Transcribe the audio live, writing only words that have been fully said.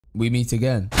we meet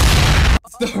again.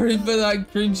 Sorry for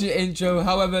that cringy intro,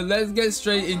 however, let's get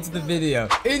straight into the video.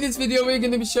 In this video, we're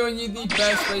going to be showing you the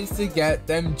best ways to get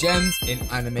them gems in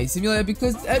Anime Simulator,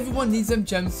 because everyone needs them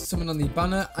gems to summon on the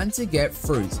banner and to get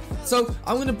fruits. So,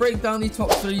 I'm going to break down the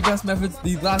top 3 best methods.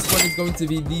 The last one is going to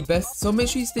be the best, so make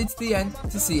sure you stay to the end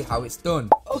to see how it's done.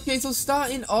 Okay, so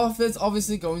starting off, there's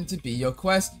obviously going to be your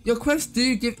quest. Your quests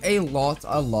do give a lot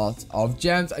of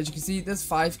gems. As you can see, there's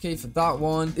 5k for that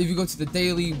one. If you go to the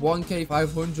daily, 1k,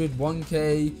 500, 1k,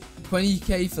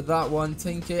 20k for that one,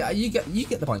 10k. You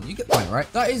get the point. You get the point,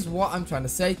 right? That is what I'm trying to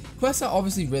say. Quests are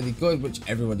obviously really good, which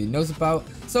everybody knows about.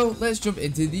 So let's jump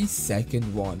into the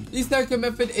second one. The second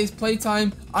method is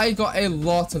playtime. I got a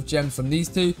lot of gems from these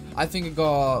two. I think I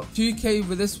got 2k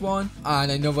with this one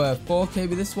and another 4k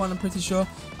with this one, I'm pretty sure.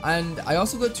 And I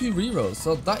also got 2 rerolls,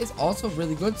 so that is also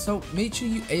really good. So make sure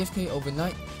you AFK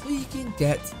overnight so you can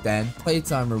get them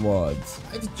playtime rewards.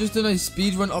 I've just done a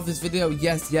speed run of this video.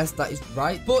 Yes, that is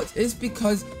right, but it's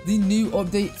because the new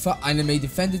update for Anime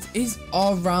Defenders is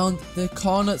around the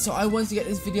corner. So I want to get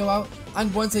this video out,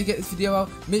 and once I get this video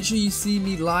out, make sure you see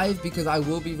me live, because I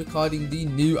will be recording the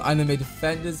new Anime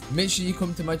Defenders. Make sure you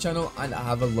come to my channel and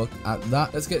have a look at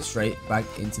that. Let's get straight back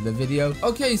into the video.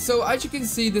 Okay, so as you can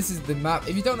see, this is the map.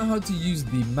 If you don't know how to use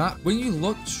the map, when you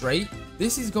look straight,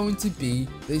 this is going to be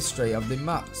the straight of the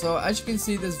map. So as you can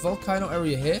see, there's volcano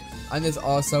area here, and there's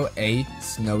also a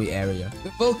snowy area.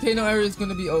 The volcano area is going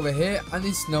to be over here, and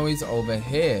the snowy is over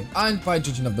here. And by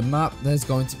judging of the map, there's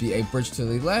going to be a bridge to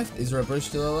the left. Is there a bridge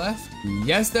to the left?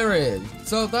 Yes, there is.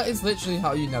 So that is literally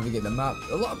how you navigate the map.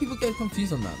 A lot of people get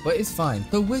confused on that, but it's fine.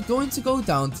 So we're going to go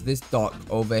down to this dock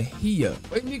over here.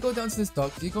 When you go down to this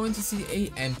dock, you're going to see a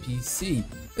NPC.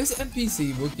 This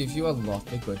NPC will give you a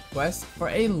lot of good quests for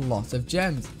a lot of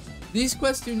gems. These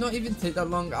quests do not even take that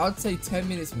long. I'd say 10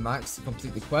 minutes max to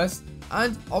complete the quest.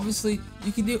 And obviously,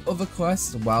 you can do other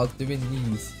quests while doing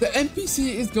these. The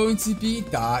NPC is going to be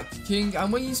Dark King.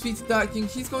 And when you speak to Dark King,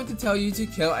 he's going to tell you to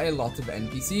kill a lot of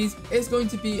NPCs. It's going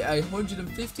to be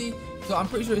 150. So I'm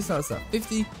pretty sure it starts at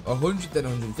 50, 100, then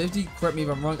 150. Correct me if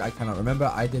I'm wrong. I cannot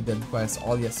remember. I did them quests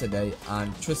all yesterday.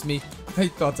 And trust me, I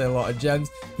got a lot of gems.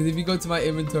 Because if you go to my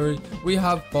inventory, we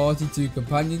have 42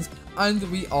 companions. And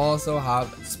we also have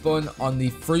spun on the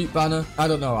fruit banner. I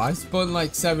don't know, I spun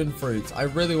like 7 fruits. I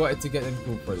really wanted to get them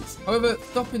cool fruits. However,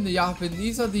 stopping the yapping,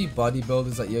 these are the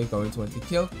bodybuilders that you're going to want to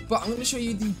kill. But I'm going to show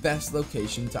you the best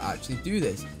location to actually do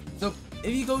this. So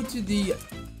if you go to the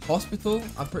hospital,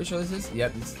 I'm pretty sure this is,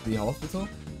 yep, this is the hospital.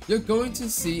 You're going to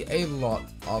see a lot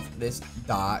of this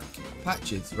dark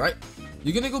patches, right?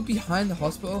 You're going to go behind the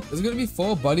hospital. There's going to be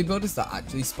 4 bodybuilders that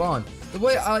actually spawn. The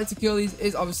way I like to kill these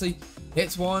is obviously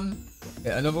hits one,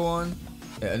 hit another one,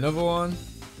 hit another one,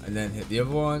 and then hit the other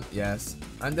one, yes.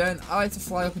 And then I like to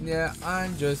fly up in the air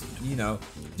and just, you know,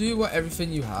 do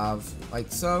everything you have, like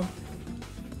so.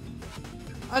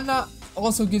 And that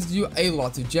also gives you a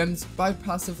lot of gems by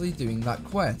passively doing that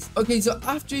quest. Okay, so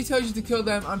after he tells you to kill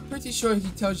them, I'm pretty sure he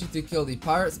tells you to kill the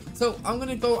pirates. So I'm going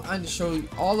to go and show you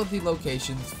all of the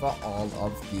locations for all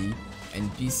of the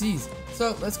NPCs.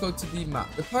 So let's go to the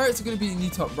map. The pirates are going to be in the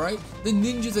top right, the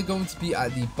ninjas are going to be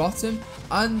at the bottom,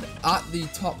 and at the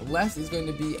top left is going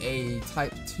to be a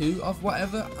type 2 of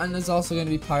whatever, and there's also going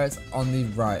to be pirates on the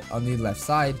right, on the left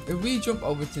side. If we jump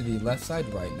over to the left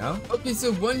side right now, okay,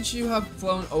 so once you have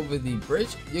flown over the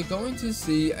bridge, you're going to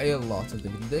see a lot of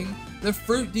different things. The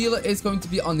fruit dealer is going to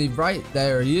be on the right.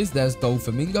 There he is. There's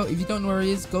Doflamingo. If you don't know where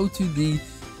he is, go to the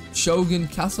Shogun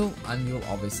Castle and you'll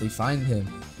obviously find him.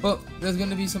 But there's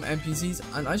going to be some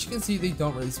NPCs, and as you can see, they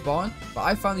don't really spawn, but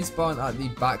I finally spawn at the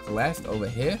back left over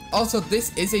here. Also,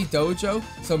 this is a dojo,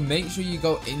 so make sure you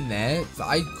go in there.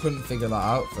 I couldn't figure that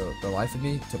out for the life of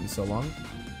me. It took me so long.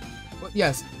 But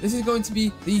yes, this is going to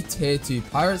be the tier 2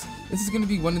 pirates. This is going to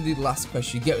be one of the last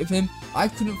quests you get with him. I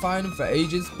couldn't find them for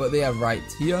ages, but they are right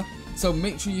here. So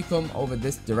make sure you come over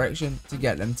this direction to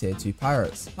get them tier 2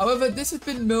 pirates. However, this has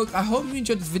been Milk. I hope you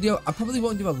enjoyed this video. I probably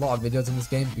won't do a lot of videos in this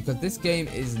game because this game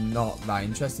is not that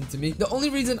interesting to me. The only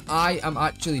reason I am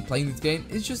actually playing this game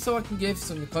is just so I can give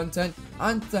some content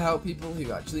and to help people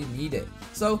who actually need it.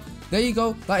 So there you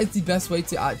go. That is the best way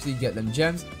to actually get them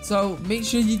gems. So make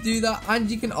sure you do that, and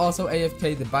you can also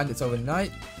AFK the bandits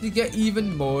overnight to get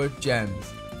even more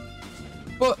gems.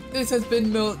 But this has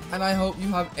been Milk, and I hope you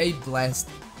have a blessed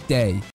day.